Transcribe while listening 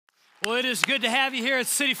Well, it is good to have you here at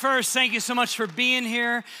City First. Thank you so much for being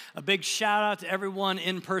here. A big shout out to everyone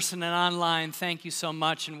in person and online. Thank you so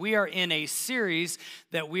much. And we are in a series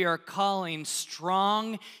that we are calling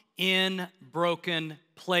Strong in Broken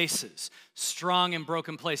Places. Strong in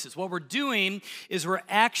broken places. What we're doing is we're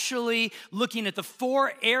actually looking at the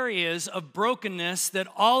 4 areas of brokenness that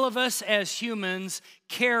all of us as humans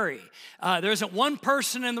carry. There isn't one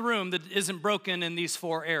person in the room that isn't broken in these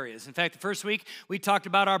 4 areas. In fact, the first week we talked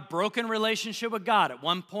about our broken relationship with God. At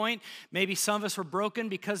one point, maybe some of us were broken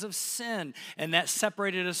because of sin, and that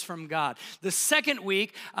separated us from God. The second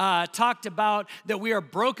week talked about that we are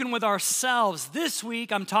broken with ourselves. This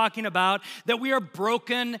week, I'm talking about that we are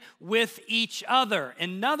broken with each other.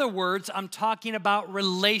 In other words, I'm talking about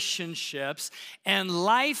relationships, and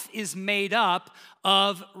life is made up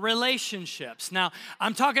of relationships. Now,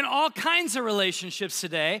 I'm talking all kinds of relationships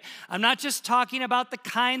today. I'm not just talking about the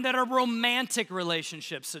kind that are romantic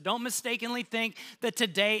relationships, so don't mistakenly think that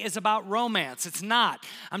today is about romance. It's not.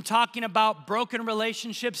 I'm talking about broken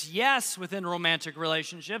relationships, yes, within romantic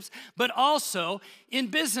relationships, but also in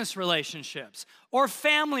business relationships, or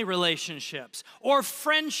family relationships, or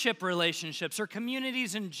friendship relationships, or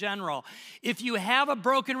communities in general. If you have a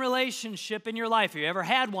broken relationship in your life, if you ever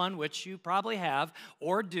had one, which you probably have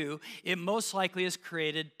or do, it most likely has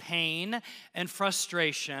created pain and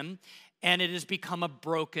frustration, and it has become a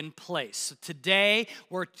broken place. So today,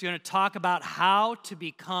 we're going to talk about how to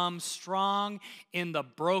become strong in the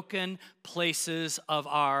broken places of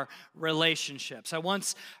our relationships. I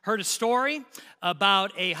once heard a story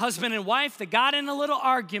about a husband and wife that got in a little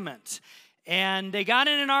argument. And they got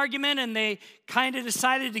in an argument, and they kind of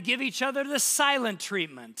decided to give each other the silent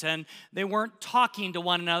treatment. And they weren't talking to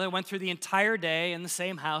one another, went through the entire day in the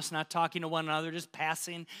same house, not talking to one another, just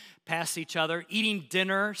passing past each other, eating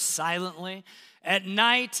dinner silently. At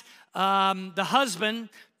night, the husband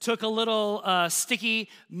took a little sticky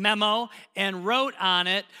memo and wrote on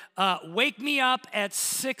it, "Wake me up at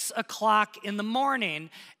 6 o'clock in the morning,"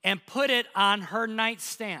 and put it on her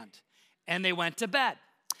nightstand. And they went to bed.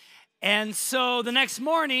 And so the next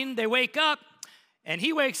morning, they wake up, and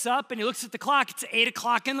he wakes up, and he looks at the clock. It's 8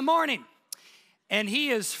 o'clock in the morning. And he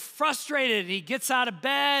is frustrated. He gets out of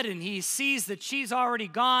bed, and he sees that she's already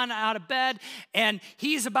gone out of bed, and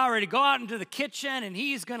he's about ready to go out into the kitchen, and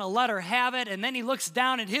he's going to let her have it. And then he looks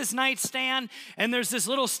down at his nightstand, and there's this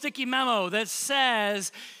little sticky memo that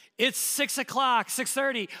says, "It's 6 o'clock,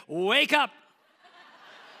 6:30, wake up.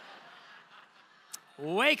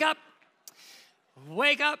 Wake up.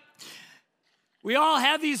 Wake up." We all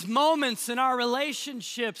have these moments in our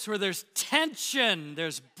relationships where there's tension,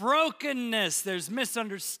 there's brokenness, there's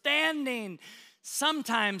misunderstanding.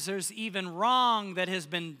 Sometimes there's even wrong that has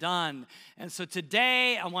been done. And so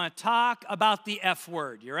today I want to talk about the F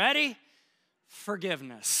word. You ready?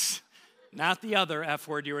 Forgiveness. Not the other F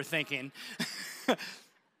word you were thinking.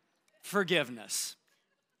 Forgiveness.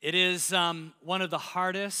 It is one of the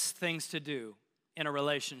hardest things to do in a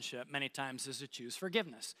relationship many times is to choose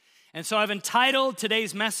forgiveness. And so I've entitled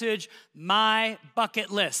today's message, My Bucket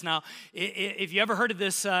List. Now, if you ever heard of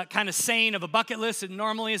this kind of saying of a bucket list, it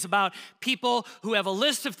normally is about people who have a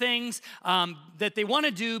list of things that they want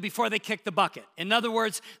to do before they kick the bucket. In other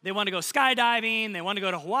words, they want to go skydiving, they want to go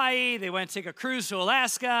to Hawaii, they want to take a cruise to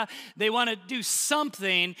Alaska, they want to do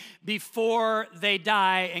something before they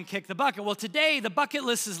die and kick the bucket. Well, today, the bucket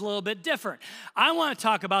list is a little bit different. I want to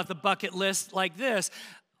talk about the bucket list like this.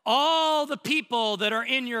 All the people that are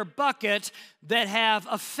in your bucket that have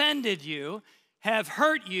offended you, have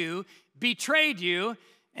hurt you, betrayed you,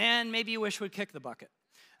 and maybe you wish would kick the bucket.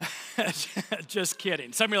 Just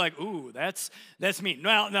kidding. Some of you are like, ooh, that's me.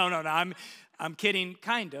 Well, no. I'm kidding,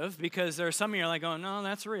 kind of, because there are some of you are like, oh, no,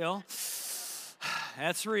 that's real.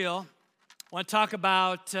 That's real. I want to talk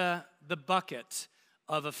about the bucket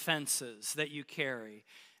of offenses that you carry.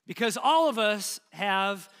 Because all of us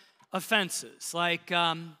have offenses, like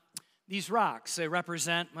these rocks. They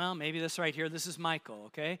represent, well, maybe this right here, this is Michael,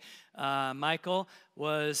 okay? Michael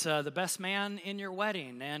was the best man in your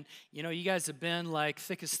wedding, and you know, you guys have been like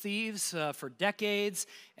thick as thieves for decades,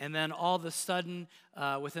 and then all of a sudden,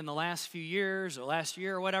 within the last few years, or last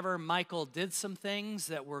year or whatever, Michael did some things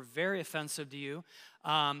that were very offensive to you.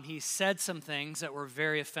 He said some things that were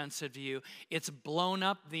very offensive to you. It's blown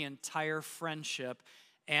up the entire friendship,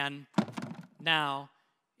 and now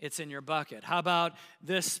it's in your bucket. How about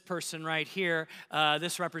this person right here?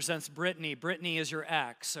 This represents Brittany. Brittany is your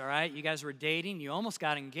ex, all right? You guys were dating. You almost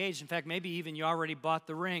got engaged. In fact, maybe even you already bought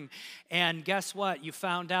the ring. And guess what? You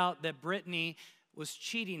found out that Brittany was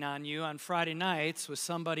cheating on you on Friday nights with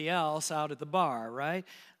somebody else out at the bar, right?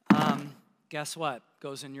 guess what?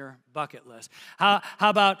 Goes in your bucket list. How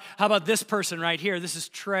about this person right here? This is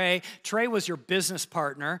Trey. Trey was your business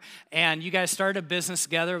partner, and you guys started a business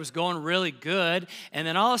together. It was going really good, and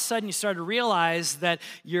then all of a sudden you started to realize that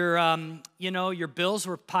your bills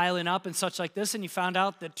were piling up and such like this, and you found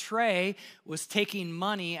out that Trey was taking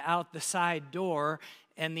money out the side door,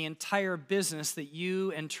 and the entire business that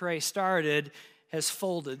you and Trey started has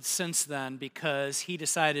folded since then because he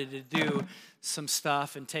decided to do some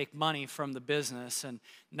stuff and take money from the business, and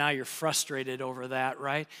now you're frustrated over that,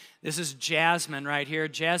 right? This is Jasmine right here.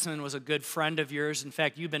 Jasmine was a good friend of yours. In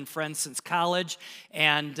fact, you've been friends since college,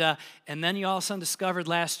 and then you all of a sudden discovered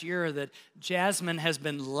last year that Jasmine has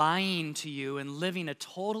been lying to you and living a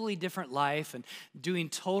totally different life and doing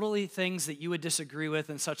totally things that you would disagree with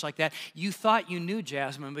and such like that. You thought you knew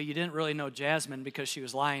Jasmine, but you didn't really know Jasmine because she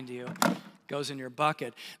was lying to you. Goes in your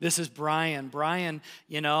bucket. This is Brian. Brian,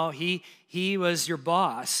 he was your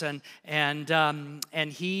boss, and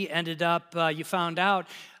he ended up. You found out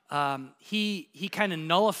he kind of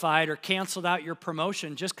nullified or canceled out your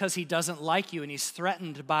promotion just because he doesn't like you, and he's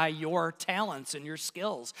threatened by your talents and your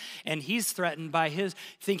skills, and he's threatened by his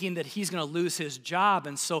thinking that he's going to lose his job.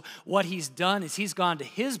 And so what he's done is he's gone to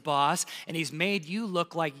his boss and he's made you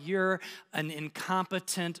look like you're an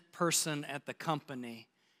incompetent person at the company.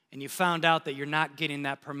 And you found out that you're not getting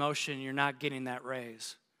that promotion, you're not getting that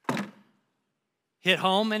raise. Hit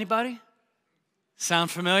home, anybody?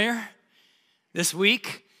 Sound familiar? This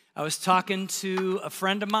week, I was talking to a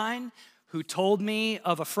friend of mine who told me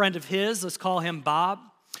of a friend of his. Let's call him Bob.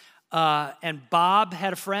 And Bob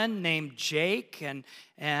had a friend named Jake.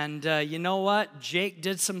 And you know what? Jake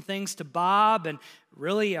did some things to Bob. And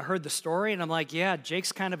really, I heard the story. And I'm like, yeah,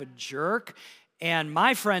 Jake's kind of a jerk. And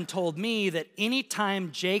my friend told me that anytime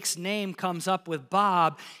Jake's name comes up with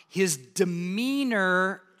Bob, his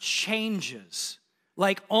demeanor changes.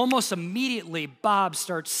 Like almost immediately, Bob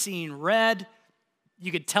starts seeing red.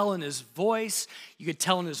 You could tell in his voice, you could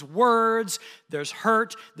tell in his words, there's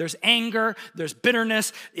hurt, there's anger, there's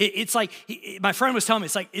bitterness. It's like, my friend was telling me,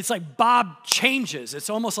 it's like Bob changes. It's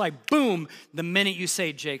almost like boom, the minute you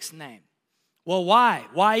say Jake's name. Well, why?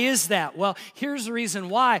 Why is that? Well, here's the reason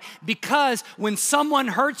why. Because when someone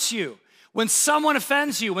hurts you, when someone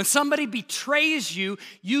offends you, when somebody betrays you,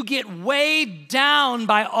 you get weighed down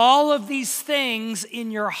by all of these things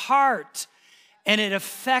in your heart, and it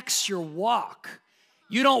affects your walk.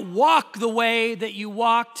 You don't walk the way that you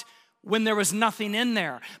walked when there was nothing in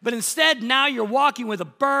there. But instead, now you're walking with a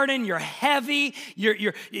burden, you're heavy,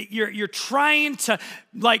 you're trying to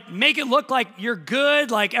like make it look like you're good,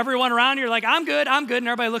 like everyone around you, you're like, I'm good, and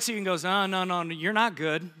everybody looks at you and goes, no, you're not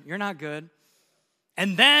good, you're not good.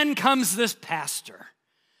 And then comes this pastor,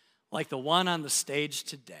 like the one on the stage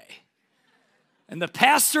today. And the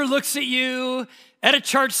pastor looks at you at a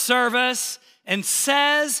church service and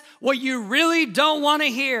says what you really don't want to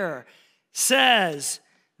hear, says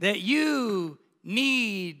that you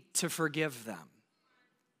need to forgive them.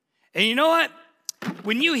 And you know what?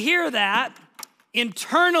 When you hear that,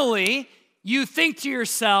 internally, you think to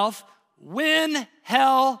yourself, when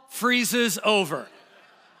hell freezes over.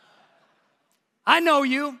 I know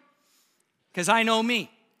you, because I know me.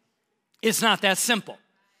 It's not that simple.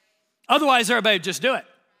 Otherwise, everybody would just do it.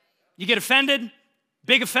 You get offended,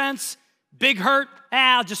 big offense, big hurt,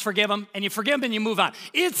 I'll just forgive them. And you forgive them and you move on.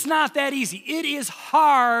 It's not that easy. It is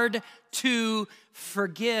hard to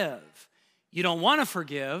forgive. You don't want to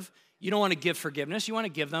forgive. You don't want to give forgiveness. You want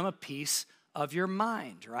to give them a piece of your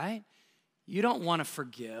mind, right? You don't want to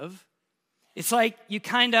forgive. It's like you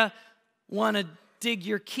kind of want to dig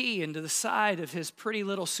your key into the side of his pretty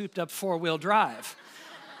little souped-up four-wheel drive.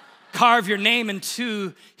 Carve your name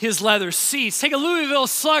into his leather seats. Take a Louisville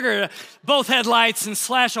Slugger to both headlights and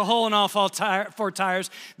slash a hole in all four tires.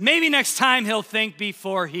 Maybe next time he'll think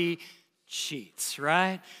before he cheats,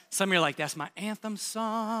 right? Some of you are like, that's my anthem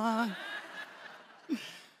song.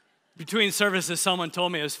 Between services, someone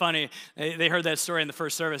told me, it was funny, they heard that story in the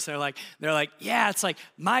first service. They're like, yeah, it's like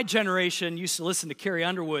my generation used to listen to Carrie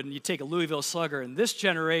Underwood and you take a Louisville Slugger. And this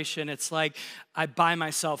generation, it's like I buy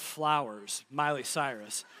myself flowers, Miley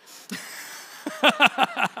Cyrus.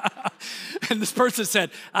 And this person said,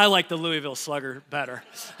 I like the Louisville Slugger better.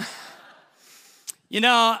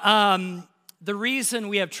 The reason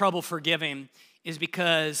we have trouble forgiving is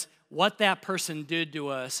because what that person did to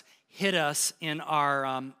us hit us in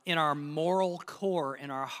our moral core, in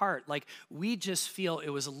our heart. Like we just feel it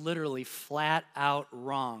was literally flat out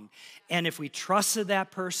wrong. And if we trusted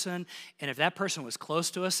that person, and if that person was close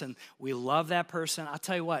to us and we love that person, I'll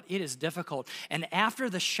tell you what, it is difficult. And after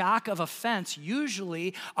the shock of offense,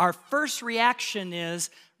 usually our first reaction is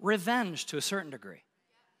revenge to a certain degree.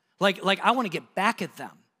 Like I want to get back at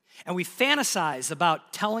them. And we fantasize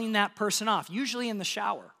about telling that person off, usually in the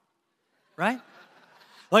shower, right?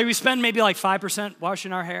 Like we spend maybe like 5%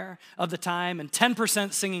 washing our hair of the time and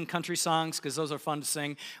 10% singing country songs because those are fun to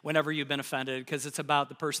sing whenever you've been offended because it's about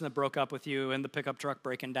the person that broke up with you and the pickup truck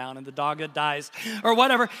breaking down and the dog that dies or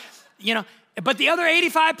whatever, you know. But the other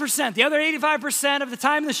 85% of the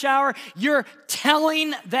time in the shower, you're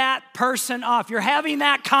telling that person off. You're having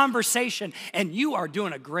that conversation and you are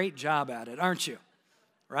doing a great job at it, aren't you?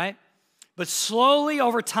 Right? But slowly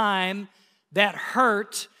over time, that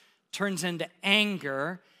hurt turns into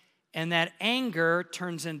anger, and that anger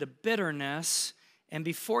turns into bitterness, and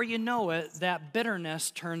before you know it, that bitterness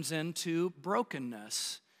turns into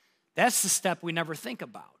brokenness. That's the step we never think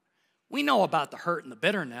about. We know about the hurt and the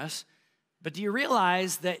bitterness, but do you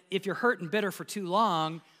realize that if you're hurt and bitter for too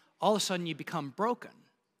long, all of a sudden you become broken,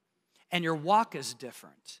 and your walk is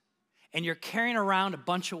different, and you're carrying around a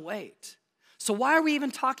bunch of weight. So why are we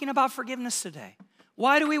even talking about forgiveness today?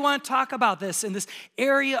 Why do we want to talk about this in this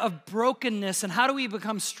area of brokenness and how do we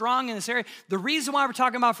become strong in this area? The reason why we're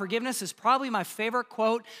talking about forgiveness is probably my favorite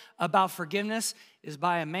quote about forgiveness is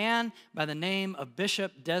by a man by the name of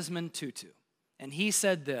Bishop Desmond Tutu. And he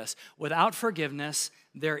said this, without forgiveness,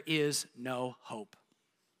 there is no hope.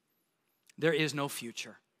 There is no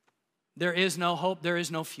future. There is no hope. There is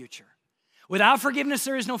no future. Without forgiveness,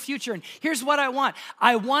 there is no future. And here's what I want.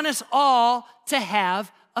 I want us all to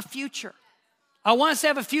have a future. I want us to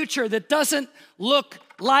have a future that doesn't look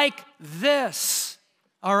like this,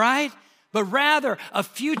 all right? But rather a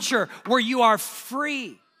future where you are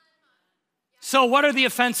free. So what are the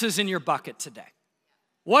offenses in your bucket today?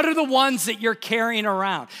 What are the ones that you're carrying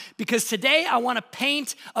around? Because today I want to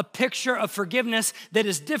paint a picture of forgiveness that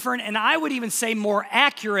is different, and I would even say more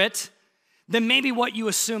accurate than maybe what you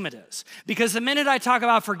assume it is. Because the minute I talk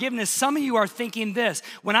about forgiveness, some of you are thinking this.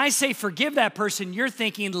 When I say forgive that person, you're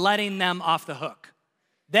thinking letting them off the hook.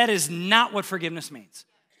 That is not what forgiveness means.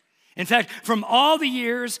 In fact, from all the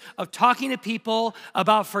years of talking to people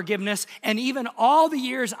about forgiveness, and even all the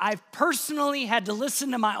years I've personally had to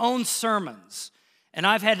listen to my own sermons, and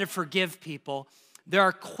I've had to forgive people, there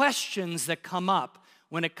are questions that come up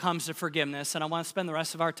when it comes to forgiveness, and I want to spend the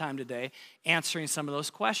rest of our time today answering some of those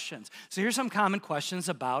questions. So here's some common questions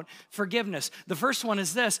about forgiveness. The first one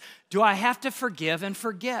is this: do I have to forgive and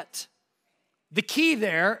forget? The key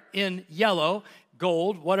there in yellow,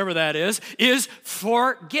 gold, whatever that is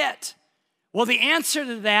forget. Well, the answer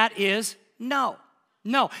to that is no.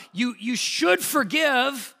 No, you should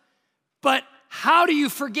forgive, but how do you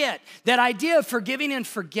forget? That idea of forgiving and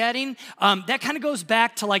forgetting, that kind of goes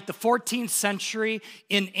back to like the 14th century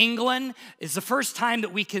in England. Is the first time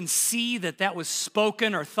that we can see that was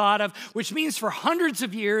spoken or thought of, which means for hundreds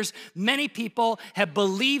of years, many people have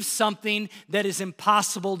believed something that is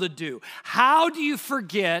impossible to do. How do you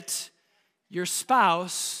forget your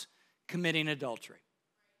spouse committing adultery?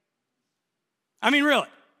 I mean, really,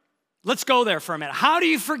 let's go there for a minute. How do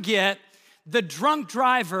you forget the drunk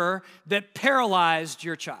driver that paralyzed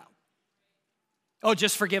your child? Oh,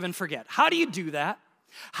 just forgive and forget. How do you do that?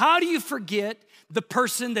 How do you forget the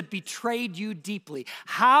person that betrayed you deeply?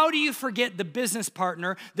 How do you forget the business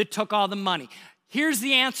partner that took all the money? Here's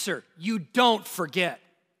the answer. You don't forget.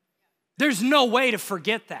 There's no way to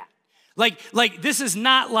forget that. Like this is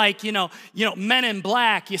not like, you know, Men in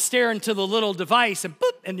Black, you stare into the little device and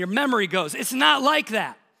boop, and your memory goes. It's not like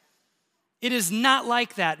that. It is not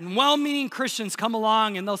like that. And well-meaning Christians come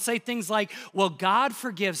along and they'll say things like, well, God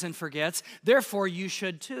forgives and forgets, therefore you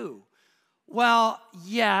should too. Well,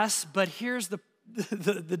 yes, but here's the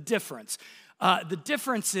difference. The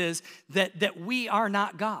difference is that we are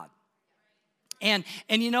not God. And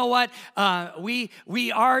you know what?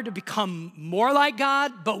 We are to become more like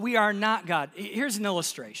God, but we are not God. Here's an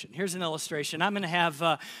illustration. I'm going to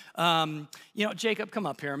have, Jacob, come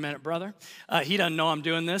up here a minute, brother. He doesn't know I'm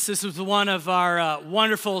doing this. This was one of our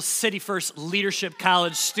wonderful City First Leadership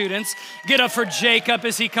College students. Get up for Jacob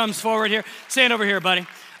as he comes forward here. Stand over here, buddy.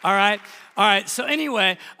 All right. So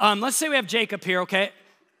anyway, let's say we have Jacob here, okay?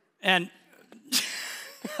 And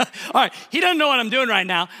all right, he doesn't know what I'm doing right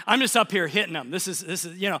now. I'm just up here hitting him. This is,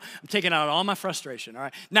 I'm taking out all my frustration, all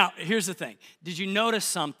right? Now, here's the thing. Did you notice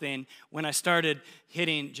something when I started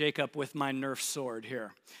hitting Jacob with my Nerf sword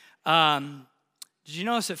here? Did you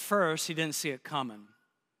notice at first he didn't see it coming?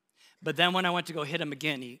 But then when I went to go hit him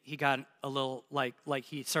again, he got a little like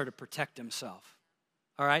he started to protect himself,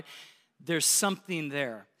 all right? There's something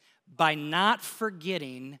there. By not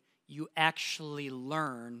forgetting, you actually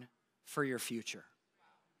learn for your future.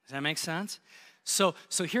 Does that make sense? So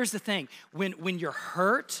here's the thing. When you're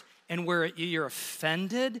hurt and where you're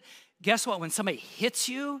offended, guess what? When somebody hits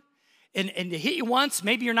you, And they hit you once,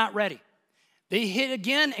 maybe you're not ready. They hit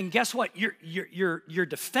again, and guess what? You're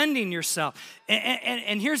defending yourself.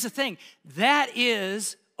 And here's the thing, that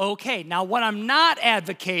is okay. Now, what I'm not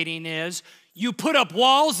advocating is you put up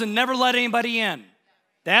walls and never let anybody in.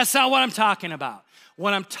 That's not what I'm talking about.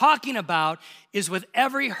 What I'm talking about is with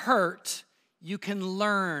every hurt, you can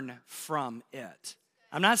learn from it.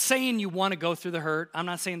 I'm not saying you want to go through the hurt. I'm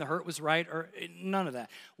not saying the hurt was right or none of that.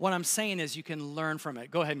 What I'm saying is you can learn from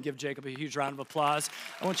it. Go ahead and give Jacob a huge round of applause.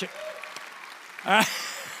 I want you. All right.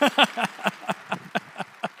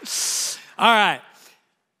 All right.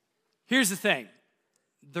 Here's the thing.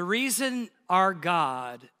 The reason our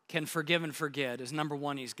God can forgive and forget is, number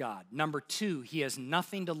one, he's God. Number two, he has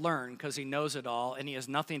nothing to learn because he knows it all, and he has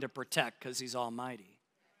nothing to protect because he's almighty.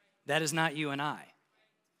 That is not you and I.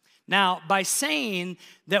 Now, by saying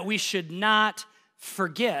that we should not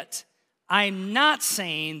forget, I'm not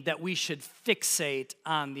saying that we should fixate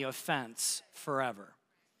on the offense forever.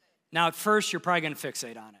 Now, at first, you're probably going to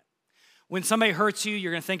fixate on it. When somebody hurts you,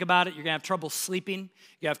 you're going to think about it. You're going to have trouble sleeping.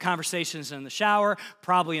 You have conversations in the shower,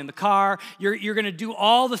 probably in the car. You're going to do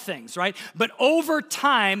all the things, right? But over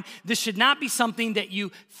time, this should not be something that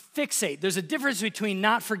you fixate. There's a difference between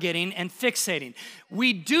not forgetting and fixating.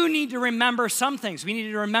 We do need to remember some things. We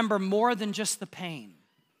need to remember more than just the pain.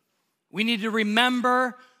 We need to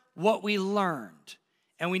remember what we learned.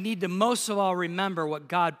 And we need to most of all remember what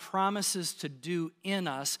God promises to do in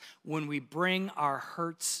us when we bring our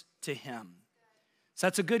hurts to him. So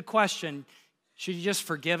that's a good question. Should you just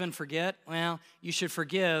forgive and forget? Well, you should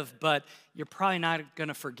forgive, but you're probably not going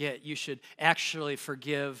to forget. You should actually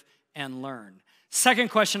forgive and learn. Second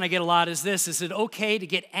question I get a lot is this: is it okay to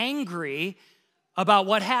get angry about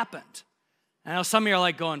what happened? I know some of you are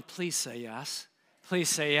like going, please say yes. Please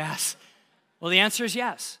say yes. Well, the answer is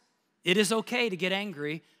yes. It is okay to get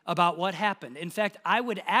angry about what happened. In fact, I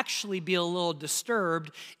would actually be a little disturbed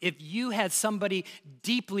if you had somebody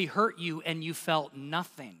deeply hurt you and you felt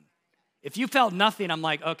nothing. If you felt nothing, I'm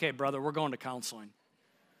like, okay, brother, we're going to counseling,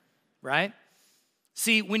 right?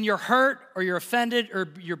 See, when you're hurt or you're offended or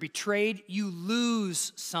you're betrayed, you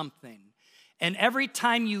lose something. And every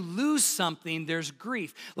time you lose something, there's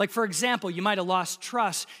grief. Like, for example, you might have lost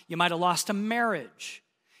trust. You might have lost a marriage.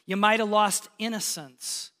 You might have lost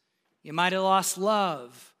innocence. You might have lost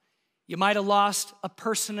love. You might have lost a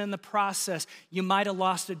person in the process. You might have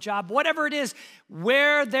lost a job. Whatever it is,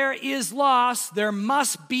 where there is loss, there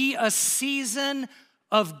must be a season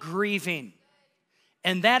of grieving.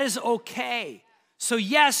 And that is okay. So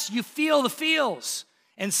yes, you feel the feels.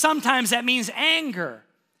 And sometimes that means anger.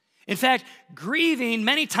 In fact, grieving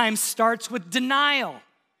many times starts with denial.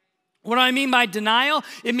 What do I mean by denial?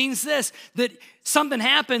 It means this, that something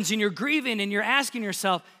happens and you're grieving and you're asking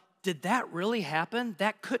yourself, did that really happen?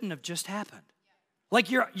 That couldn't have just happened.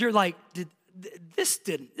 Like you're like, this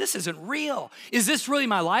isn't real. Is this really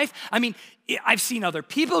my life? I mean, I've seen other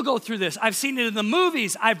people go through this. I've seen it in the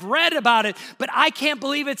movies. I've read about it, but I can't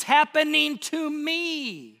believe it's happening to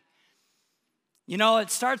me. You know,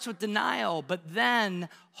 it starts with denial, but then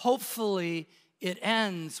hopefully it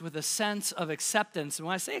ends with a sense of acceptance. And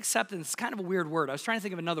when I say acceptance, it's kind of a weird word. I was trying to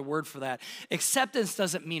think of another word for that. Acceptance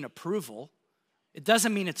doesn't mean approval. It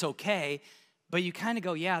doesn't mean it's okay, but you kind of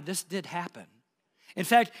go, yeah, this did happen. In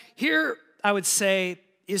fact, here I would say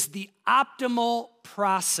is the optimal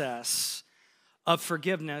process of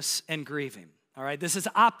forgiveness and grieving. All right, this is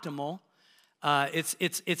optimal.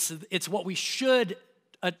 It's what we should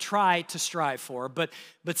try to strive for, but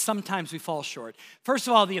sometimes we fall short. First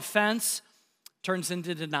of all, the offense turns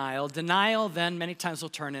into denial. Denial then many times will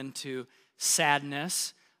turn into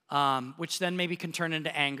sadness. Which then maybe can turn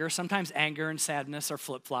into anger. Sometimes anger and sadness are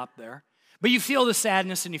flip-flop there. But you feel the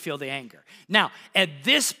sadness and you feel the anger. Now, at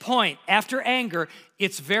this point, after anger,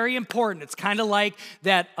 it's very important. It's kind of like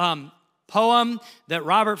that poem that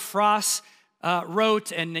Robert Frost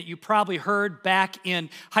wrote and that you probably heard back in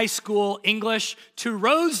high school English, two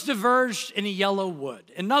roads diverged in a yellow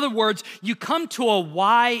wood. In other words, you come to a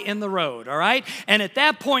Y in the road, all right? And at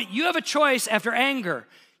that point, you have a choice after anger.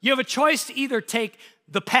 You have a choice to either take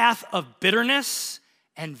the path of bitterness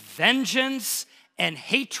and vengeance and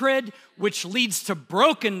hatred, which leads to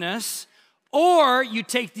brokenness, or you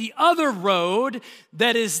take the other road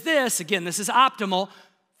that is this, again, this is optimal,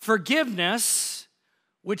 forgiveness,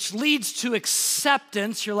 which leads to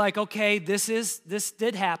acceptance. You're like, okay, this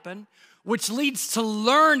did happen, which leads to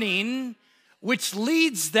learning, which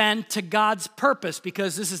leads then to God's purpose,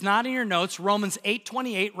 because this is not in your notes. Romans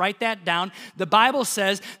 8:28, write that down. The Bible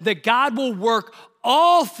says that God will work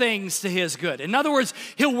all things to his good. In other words,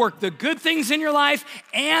 he'll work the good things in your life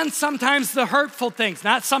and sometimes the hurtful things.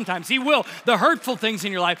 Not sometimes, he will. The hurtful things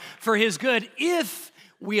in your life for his good if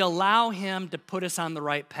we allow him to put us on the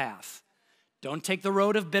right path. Don't take the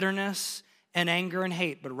road of bitterness and anger and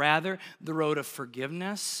hate, but rather the road of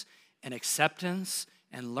forgiveness and acceptance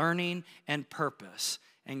and learning and purpose.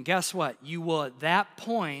 And guess what? You will, at that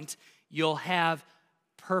point, you'll have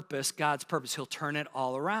purpose, God's purpose. He'll turn it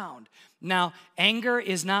all around. Now, anger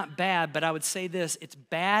is not bad, but I would say this, it's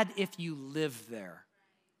bad if you live there.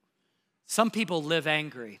 Some people live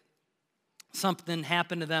angry. Something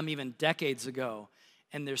happened to them even decades ago,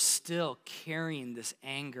 and they're still carrying this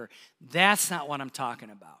anger. That's not what I'm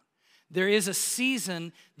talking about. There is a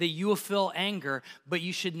season that you will feel anger, but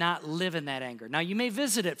you should not live in that anger. Now, you may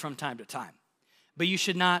visit it from time to time, but you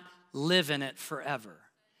should not live in it forever.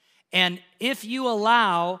 And if you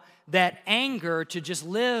allow that anger to just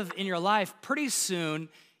live in your life, pretty soon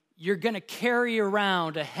you're going to carry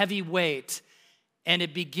around a heavy weight and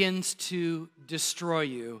it begins to destroy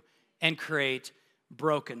you and create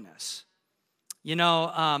brokenness. You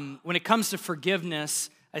know, when it comes to forgiveness,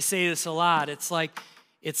 I say this a lot. It's like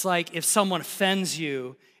if someone offends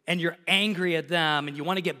you and you're angry at them and you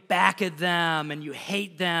want to get back at them and you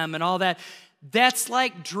hate them and all that, that's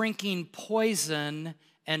like drinking poison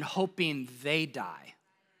and hoping they die,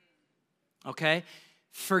 okay?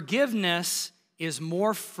 Forgiveness is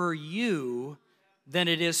more for you than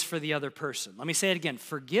it is for the other person. Let me say it again.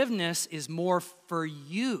 Forgiveness is more for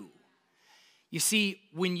you. You see,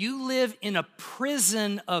 when you live in a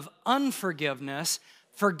prison of unforgiveness,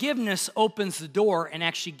 forgiveness opens the door and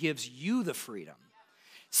actually gives you the freedom.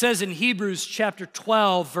 It says in Hebrews chapter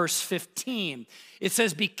 12, verse 15, it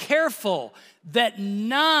says, "Be careful that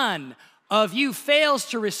none of you fails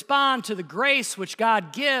to respond to the grace which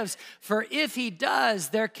God gives, for if he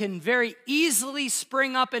does, there can very easily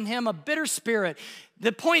spring up in him a bitter spirit."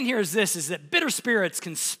 The point here is this, is that bitter spirits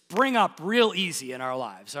can spring up real easy in our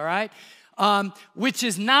lives, all right? Which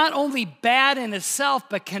is not only bad in itself,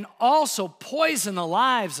 but can also poison the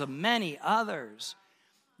lives of many others.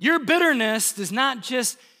 Your bitterness does not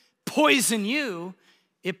just poison you,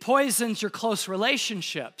 it poisons your close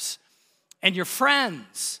relationships and your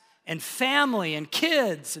friends and family and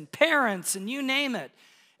kids and parents and you name it.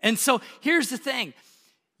 And so here's the thing.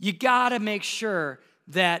 You gotta make sure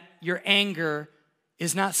that your anger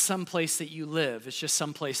is not someplace that you live. It's just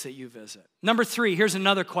someplace that you visit. Number 3, here's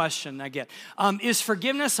another question I get. Is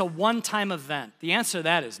forgiveness a one-time event? The answer to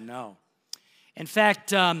that is no. In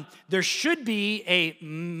fact, there should be a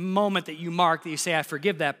moment that you mark that you say, I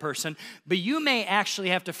forgive that person, but you may actually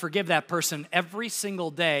have to forgive that person every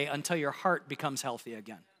single day until your heart becomes healthy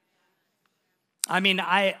again. I mean,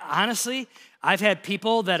 I've had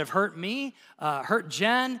people that have hurt me, hurt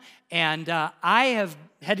Jen, and I have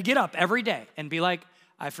had to get up every day and be like,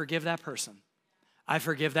 I forgive that person. I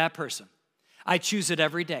forgive that person. I choose it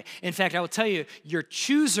every day. In fact, I will tell you, your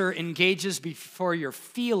chooser engages before your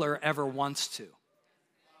feeler ever wants to.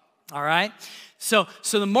 All right? So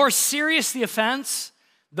the more serious the offense,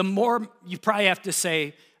 the more you probably have to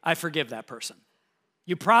say, I forgive that person.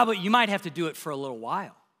 You might have to do it for a little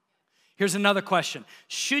while. Here's another question.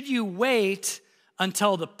 Should you wait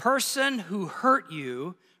until the person who hurt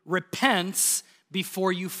you repents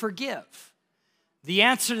before you forgive? The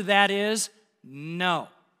answer to that is no.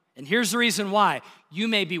 And here's the reason why. You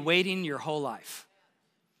may be waiting your whole life.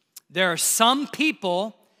 There are some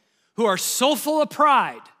people who are so full of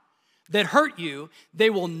pride that hurt you,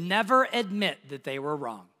 they will never admit that they were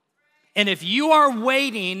wrong. And if you are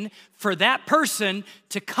waiting for that person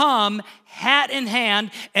to come hat in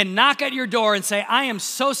hand and knock at your door and say, I am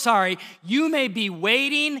so sorry, you may be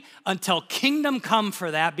waiting until kingdom come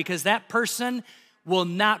for that, because that person will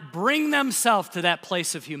not bring themselves to that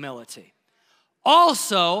place of humility.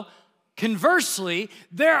 Also, conversely,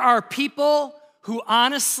 there are people who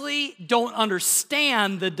honestly don't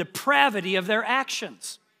understand the depravity of their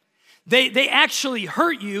actions. They actually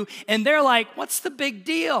hurt you, and they're like, what's the big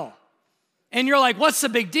deal? And you're like, what's the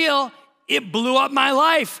big deal? It blew up my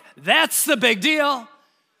life. That's the big deal.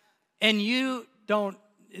 And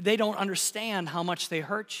they don't understand how much they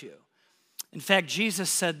hurt you. In fact, Jesus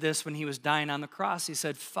said this when he was dying on the cross. He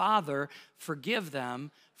said, Father, forgive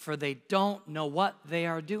them, for they don't know what they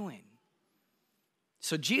are doing.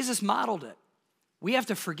 So Jesus modeled it. We have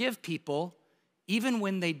to forgive people even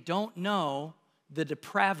when they don't know the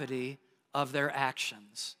depravity of their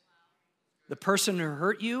actions. The person who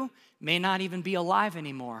hurt you may not even be alive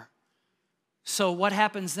anymore. So what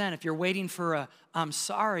happens then? If you're waiting for I'm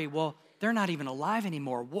sorry, well, they're not even alive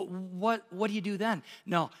anymore. What do you do then?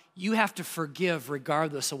 No, you have to forgive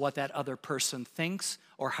regardless of what that other person thinks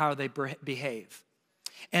or how they behave.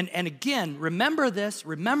 And again, remember this,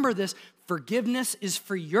 forgiveness is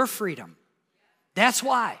for your freedom. That's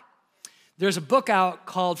why. There's a book out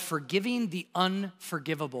called Forgiving the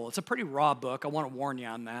Unforgivable. It's a pretty raw book. I want to warn you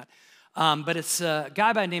on that. But it's a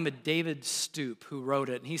guy by the name of David Stoop who wrote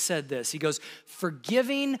it. And he said this. He goes,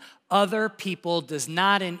 forgiving other people does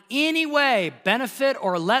not in any way benefit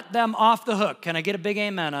or let them off the hook. Can I get a big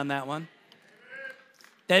amen on that one?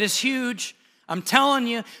 That is huge. I'm telling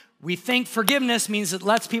you, we think forgiveness means it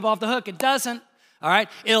lets people off the hook. It doesn't. All right,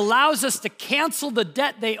 it allows us to cancel the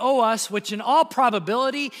debt they owe us, which in all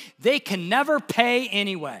probability, they can never pay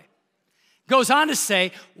anyway. Goes on to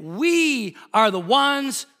say, we are the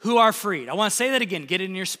ones who are freed. I want to say that again, get it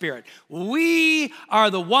in your spirit. We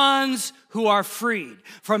are the ones who are freed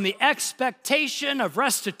from the expectation of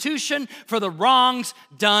restitution for the wrongs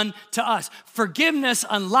done to us. Forgiveness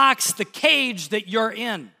unlocks the cage that you're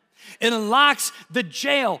in. It unlocks the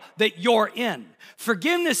jail that you're in.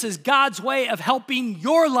 Forgiveness is God's way of helping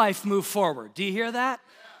your life move forward. Do you hear that?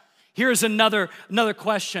 Here's another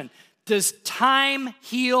question. Does time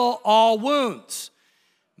heal all wounds?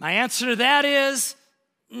 My answer to that is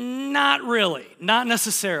not really, not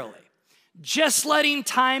necessarily. Just letting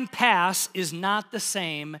time pass is not the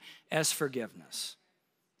same as forgiveness.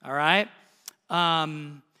 All right?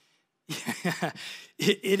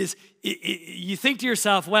 You think to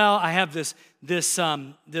yourself, well, I have this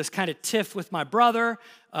kind of tiff with my brother.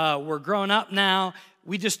 We're grown up now.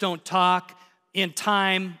 We just don't talk. In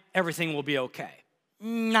time, everything will be okay.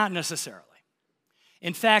 Not necessarily.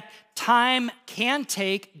 In fact, time can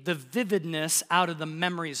take the vividness out of the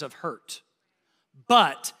memories of hurt.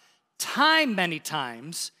 But time, many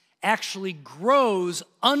times, actually grows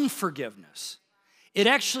unforgiveness. It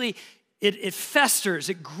festers,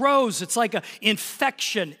 it grows, it's like an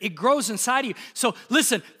infection. It grows inside of you. So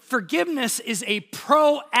listen, forgiveness is a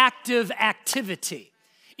proactive activity.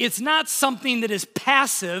 It's not something that is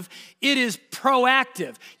passive, it is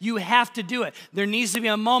proactive. You have to do it. There needs to be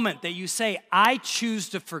a moment that you say, I choose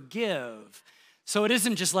to forgive. So it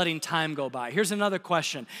isn't just letting time go by. Here's another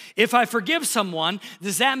question. If I forgive someone,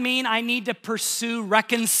 does that mean I need to pursue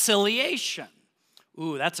reconciliation?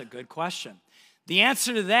 Ooh, that's a good question. The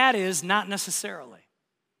answer to that is not necessarily.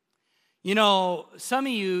 You know, some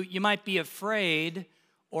of you might be afraid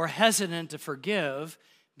or hesitant to forgive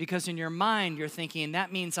because in your mind you're thinking,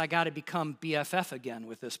 that means I got to become BFF again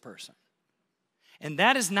with this person. And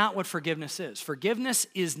that is not what forgiveness is. Forgiveness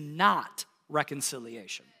is not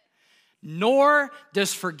reconciliation. Nor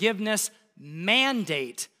does forgiveness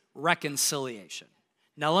mandate reconciliation.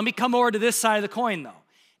 Now let me come over to this side of the coin though.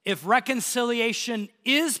 If reconciliation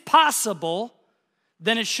is possible,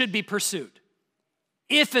 then it should be pursued.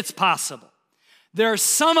 If it's possible. There are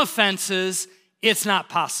some offenses it's not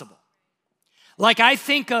possible. Like I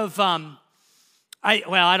think of, I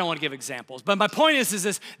don't want to give examples, but my point is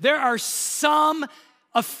this, there are some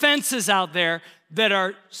offenses out there that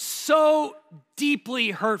are so deeply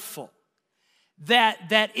hurtful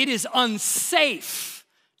that it is unsafe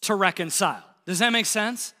to reconcile. Does that make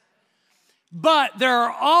sense? But there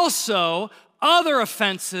are also other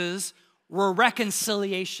offenses where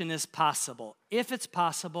reconciliation is possible. If it's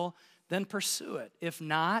possible, then pursue it. If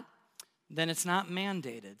not, then it's not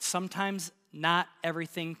mandated. Sometimes not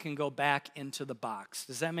everything can go back into the box.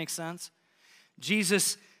 Does that make sense?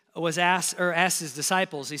 Jesus was asked his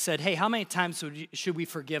disciples, he said, hey, how many times should we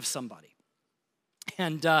forgive somebody?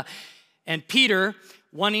 And Peter,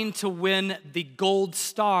 wanting to win the Gold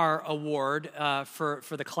Star Award for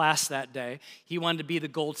the class that day, he wanted to be the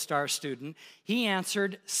Gold Star student. He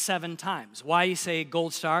answered 7 times. Why you say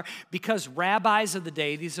Gold Star? Because rabbis of the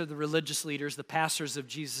day, these are the religious leaders, the pastors of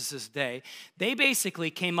Jesus' day, they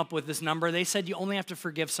basically came up with this number. They said you only have to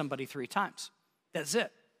forgive somebody 3 times. That's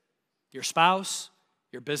it. Your spouse,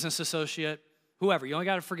 your business associate, whoever, you only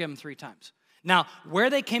got to forgive them 3 times. Now,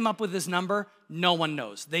 where they came up with this number, no one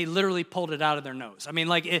knows. They literally pulled it out of their nose. I mean,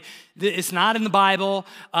 like, it's not in the Bible,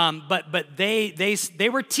 but they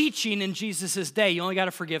were teaching in Jesus' day, you only got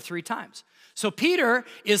to forgive 3 times. So Peter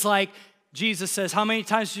is like, Jesus says, how many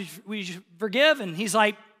times we forgive? And he's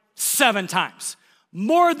like, 7 times.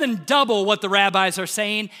 More than double what the rabbis are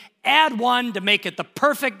saying. Add 1 to make it the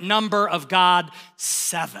perfect number of God,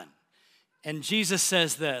 7. And Jesus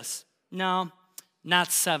says this, no,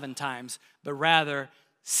 not 7 times, but rather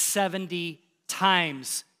 70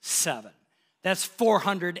 times 7. That's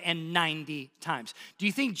 490 times. Do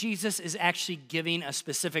you think Jesus is actually giving a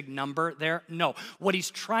specific number there? No. What he's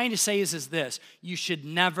trying to say is this, you should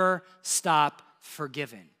never stop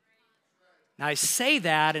forgiving. Now, I say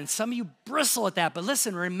that, and some of you bristle at that, but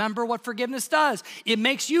listen, remember what forgiveness does. It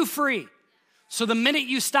makes you free. So the minute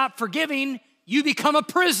you stop forgiving, you become a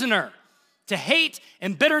prisoner to hate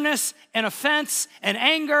and bitterness and offense and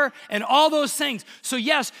anger and all those things. So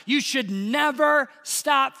yes, you should never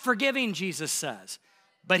stop forgiving, Jesus says.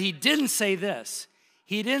 But he didn't say this.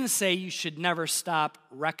 He didn't say you should never stop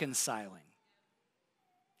reconciling.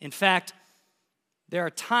 In fact, there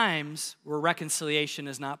are times where reconciliation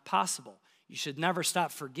is not possible. You should never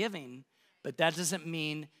stop forgiving, but that doesn't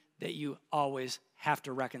mean that you always have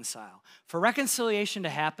to reconcile. For reconciliation to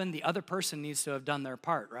happen, the other person needs to have done their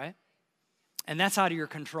part, right? And that's out of your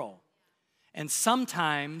control. And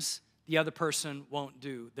sometimes the other person won't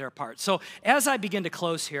do their part. So as I begin to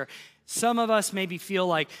close here, some of us maybe feel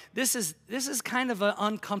like this is kind of an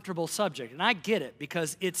uncomfortable subject. And I get it,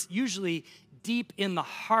 because it's usually deep in the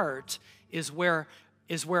heart is where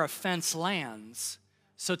offense lands.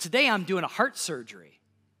 So today I'm doing a heart surgery.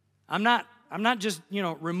 I'm not just,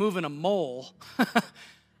 removing a mole.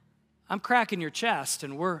 I'm cracking your chest,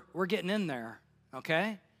 and we're getting in there,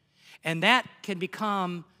 okay? And that can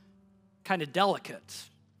become kind of delicate,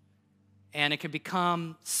 and it can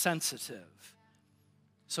become sensitive.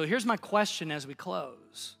 So here's my question as we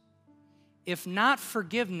close. If not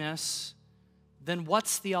forgiveness, then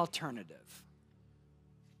what's the alternative?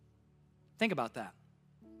 Think about that.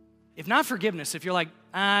 If not forgiveness, if you're like,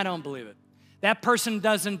 I don't believe it. That person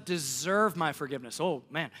doesn't deserve my forgiveness. Oh,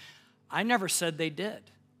 man, I never said they did.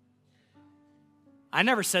 I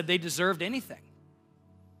never said they deserved anything.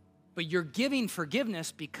 But you're giving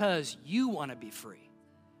forgiveness because you want to be free.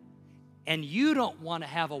 And you don't want to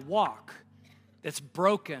have a walk that's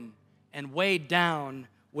broken and weighed down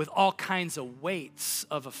with all kinds of weights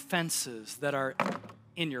of offenses that are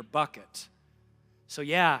in your bucket. So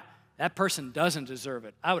yeah, that person doesn't deserve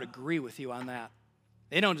it. I would agree with you on that.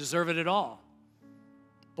 They don't deserve it at all.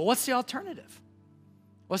 But what's the alternative?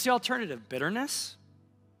 What's the alternative? Bitterness?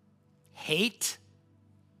 Hate?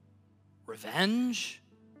 Revenge?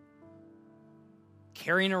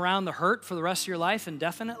 Carrying around the hurt for the rest of your life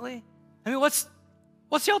indefinitely? I mean, what's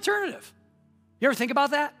the alternative? You ever think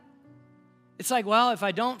about that? It's like, well, if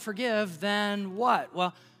I don't forgive, then what?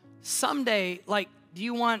 Well, someday, do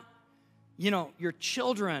you want, your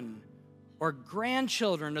children or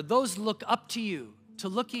grandchildren, or those look up to you, to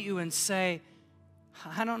look at you and say,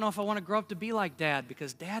 I don't know if I want to grow up to be like Dad,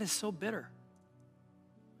 because Dad is so bitter.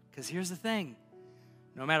 Because here's the thing,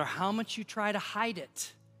 no matter how much you try to hide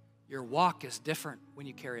it, your walk is different when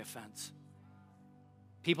you carry offense.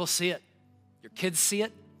 People see it. Your kids see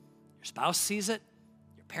it. Your spouse sees it.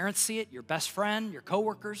 Your parents see it. Your best friend, your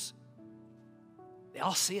coworkers, they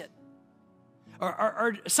all see it.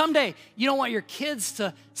 Or someday, you don't want your kids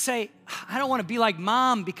to say, I don't want to be like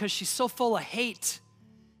Mom because she's so full of hate.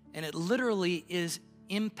 And it literally is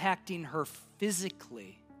impacting her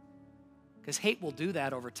physically. Because hate will do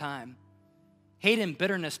that over time. Hate and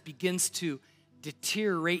bitterness begins to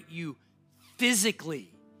deteriorate you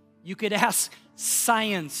physically. You could ask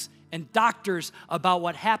science and doctors about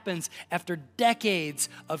what happens after decades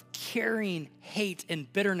of carrying hate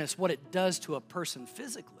and bitterness, what it does to a person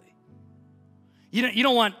physically. You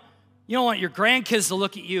don't want your grandkids to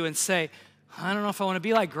look at you and say, I don't know if I want to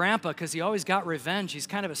be like Grandpa because he always got revenge. He's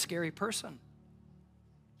kind of a scary person.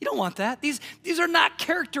 You don't want that. These are not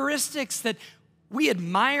characteristics that we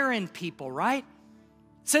admire in people, right?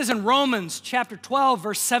 It says in Romans chapter 12,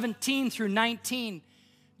 verse 17 through 19,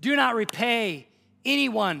 do not repay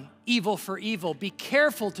anyone evil for evil. Be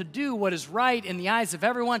careful to do what is right in the eyes of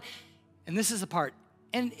everyone. And this is the part.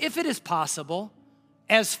 And if it is possible,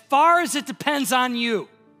 as far as it depends on you,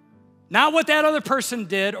 not what that other person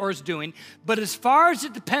did or is doing, but as far as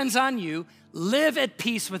it depends on you, live at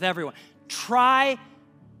peace with everyone. Try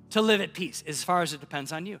to live at peace as far as it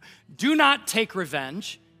depends on you. Do not take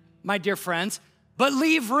revenge, my dear friends, but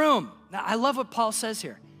leave room. Now, I love what Paul says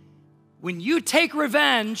here. When you take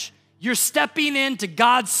revenge, you're stepping into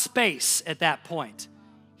God's space at that point.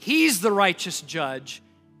 He's the righteous judge.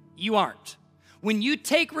 You aren't. When you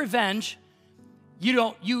take revenge,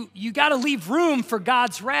 you got to leave room for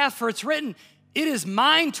God's wrath, for it's written, it is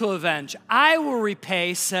mine to avenge. I will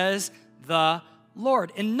repay, says the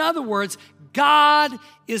Lord. In other words, God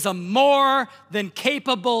is a more than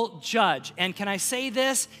capable judge. And can I say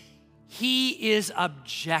this? He is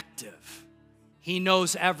objective. He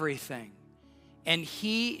knows everything. And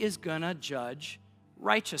he is going to judge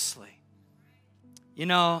righteously.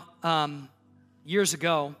 Years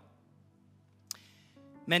ago,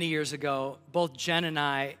 many years ago, both Jen and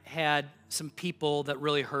I had some people that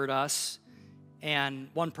really hurt us, and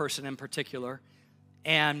one person in particular.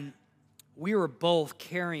 And we were both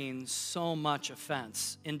carrying so much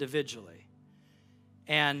offense individually.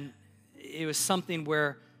 And it was something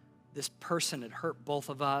where this person had hurt both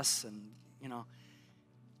of us, and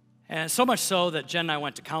so much so that Jen and I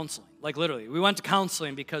went to counseling. Like literally, we went to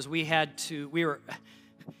counseling because it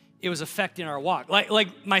was affecting our walk.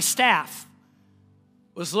 Like my staff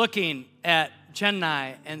was looking at Jen and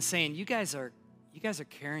I and saying, you guys are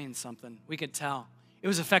carrying something. We could tell. It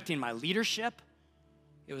was affecting my leadership.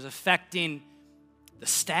 It was affecting the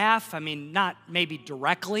staff. I mean, not maybe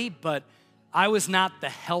directly, but I was not the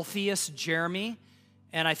healthiest Jeremy.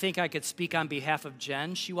 And I think I could speak on behalf of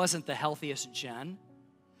Jen. She wasn't the healthiest Jen.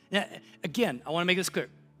 Now, again, I want to make this clear.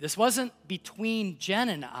 This wasn't between Jen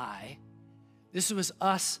and I. This was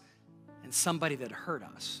us and somebody that hurt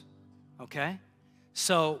us, okay?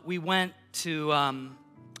 So we went to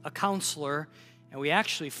a counselor, and we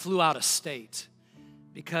actually flew out of state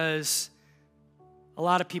because a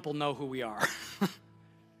lot of people know who we are.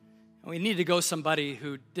 We needed to go somebody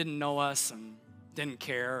who didn't know us and didn't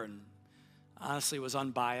care and honestly was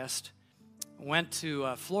unbiased. Went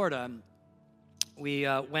to Florida. We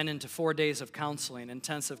went into 4 days of counseling,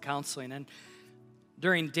 intensive counseling. And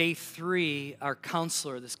during day 3, our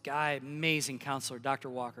counselor, this guy, amazing counselor, Dr.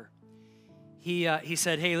 Walker, he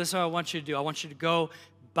said, hey, listen what I want you to do. I want you to go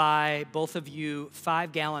buy, both of you,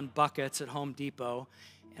 5-gallon buckets at Home Depot.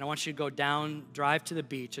 And I want you to go down, drive to the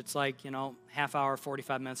beach. It's like, half hour,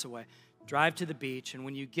 45 minutes away. Drive to the beach, and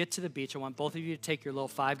when you get to the beach, I want both of you to take your little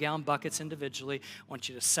 5-gallon buckets individually. I want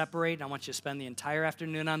you to separate, and I want you to spend the entire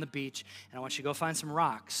afternoon on the beach, and I want you to go find some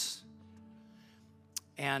rocks.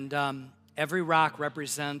 And every rock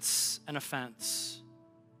represents an offense.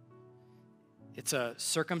 It's a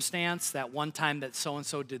circumstance, that one time that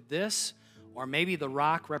so-and-so did this, or maybe the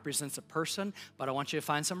rock represents a person, but I want you to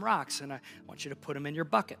find some rocks, and I want you to put them in your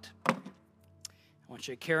bucket. I want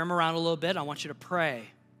you to carry them around a little bit. I want you to pray.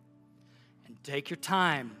 Take your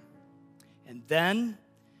time. And then,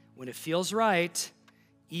 when it feels right,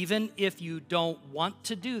 even if you don't want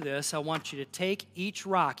to do this, I want you to take each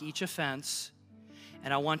rock, each offense,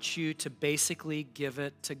 and I want you to basically give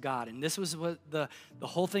it to God. And this was what the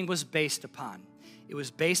whole thing was based upon. It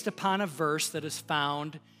was based upon a verse that is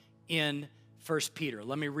found in 1 Peter.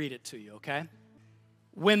 Let me read it to you, okay?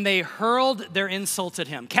 When they hurled their insults at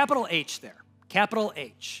him, capital H there, capital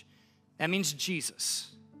H. That means Jesus.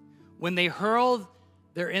 When they hurled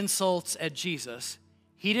their insults at Jesus,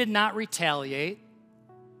 he did not retaliate.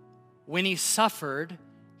 When he suffered,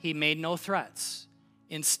 he made no threats.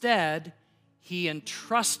 Instead, he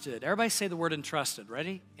entrusted, everybody say the word entrusted,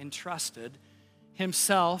 ready? Entrusted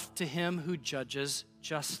himself to him who judges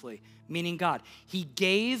justly, meaning God. He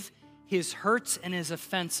gave his hurts and his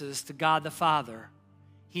offenses to God the Father.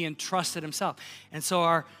 He entrusted himself. And so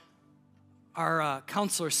our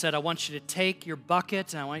counselor said, I want you to take your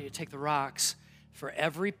bucket and I want you to take the rocks. For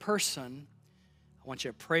every person, I want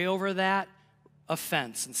you to pray over that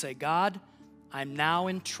offense and say, God, I'm now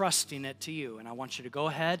entrusting it to you. And I want you to go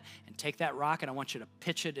ahead and take that rock and I want you to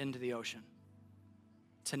pitch it into the ocean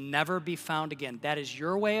to never be found again. That is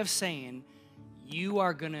your way of saying you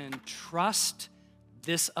are going to entrust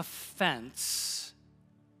this offense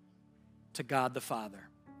to God the Father,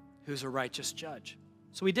 who's a righteous judge.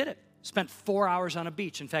 So we did it. Spent 4 hours on a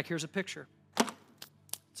beach. In fact, here's a picture.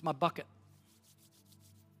 It's my bucket.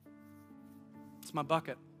 It's my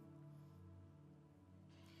bucket.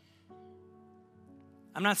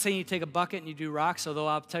 I'm not saying you take a bucket and you do rocks, although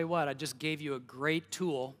I'll tell you what, I just gave you a great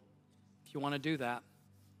tool if you want to do that.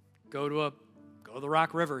 Go to the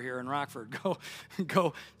Rock River here in Rockford.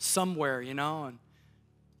 Go somewhere, and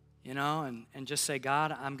just say,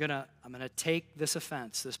 God, I'm gonna take this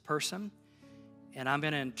offense, this person, and I'm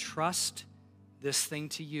going to entrust this thing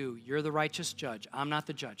to you. You're the righteous judge. I'm not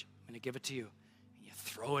the judge. I'm going to give it to you. And you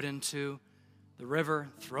throw it into the river,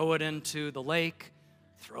 throw it into the lake,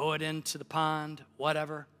 throw it into the pond,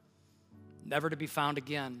 whatever, never to be found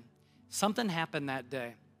again. Something happened that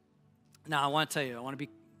day. Now, I want to tell you, I want to be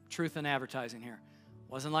truth in advertising here.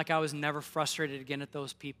 It wasn't like I was never frustrated again at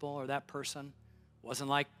those people or that person. It wasn't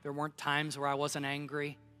like there weren't times where I wasn't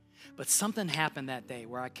angry. But something happened that day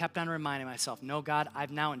where I kept on reminding myself, no, God,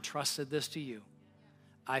 I've now entrusted this to you.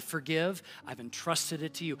 I forgive. I've entrusted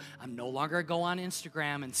it to you. I'm no longer going to go on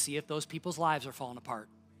Instagram and see if those people's lives are falling apart.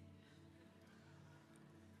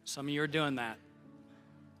 Some of you are doing that.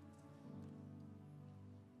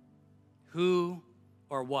 Who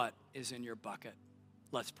or what is in your bucket?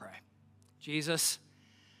 Let's pray. Jesus,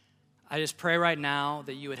 I just pray right now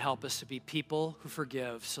that you would help us to be people who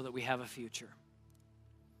forgive so that we have a future.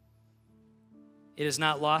 It is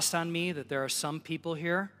not lost on me that there are some people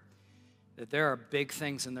here that there are big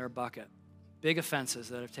things in their bucket. big offenses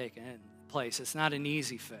that have taken place. It's not an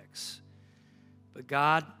easy fix. But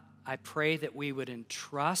God, I pray that we would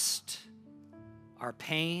entrust our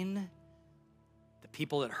pain, the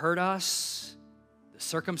people that hurt us, the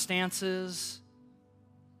circumstances,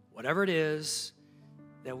 whatever it is,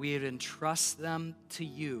 that we would entrust them to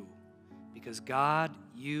you. Because God,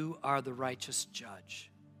 you are the righteous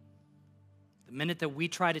judge. The minute that we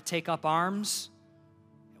try to take up arms,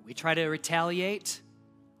 and we try to retaliate,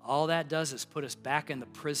 all that does is put us back in the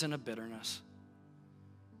prison of bitterness.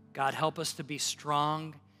 God, help us to be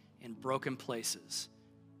strong in broken places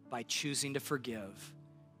by choosing to forgive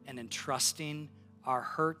and entrusting our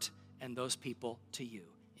hurt and those people to you.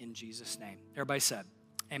 In Jesus' name. Everybody said,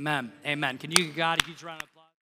 amen. Amen. Can you give God a huge round of applause?